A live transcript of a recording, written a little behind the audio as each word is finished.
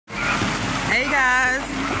guys,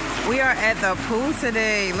 we are at the pool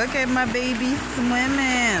today. Look at my baby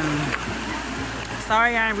swimming.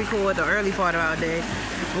 Sorry I didn't record the early part of our day,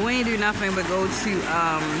 but we ain't do nothing but go to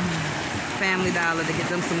Family Dollar to get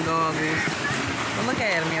them some goggles. But look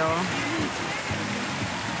at them, y'all.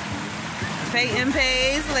 Peyton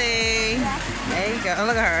Paisley. There you go.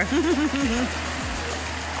 Look at her.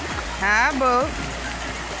 Hi, boo.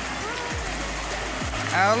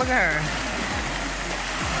 Oh, look at her.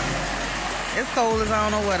 It's cold as I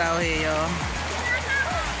don't know what out here, y'all.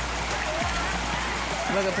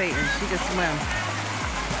 Look at Peyton. She can swim.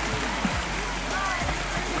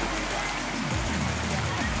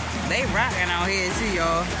 They rocking out here too,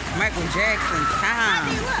 y'all. Michael Jackson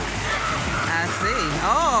time. I see.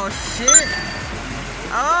 Oh, shit.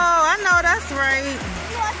 Oh, I know that's right.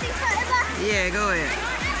 Yeah, go ahead.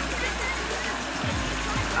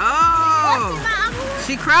 Oh,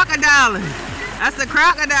 she crocodiling. That's the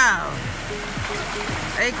crocodile.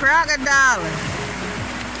 A crocodile.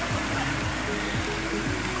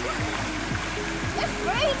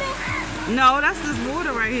 No, that's this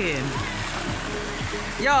water right here.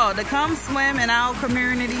 Y'all, to come swim in our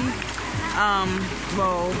community,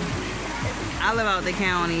 well, I live out the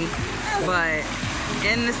county, but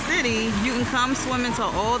in the city, you can come swim into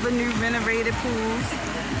all the new renovated pools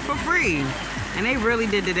for free. And they really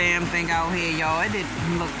did the damn thing out here, y'all. It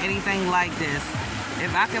didn't look anything like this.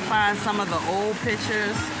 If I can find some of the old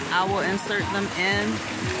pictures, I will insert them in.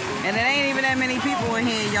 And it ain't even that many people in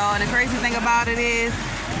here, y'all. And the crazy thing about it is,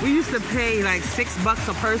 we used to pay like $6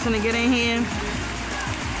 a person to get in here.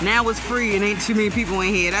 Now it's free and ain't too many people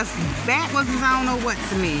in here. That was I don't know what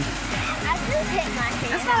to me. I do hit my head.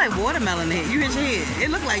 That's not like watermelon hit. You hit your head. It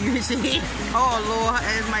looked like you hit your head. Oh Lord,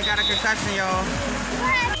 it might got a concussion, y'all.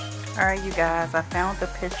 Alright, you guys, I found the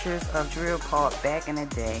pictures of Drill Park back in the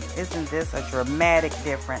day. Isn't this a dramatic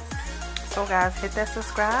difference? So guys, hit that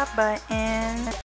subscribe button.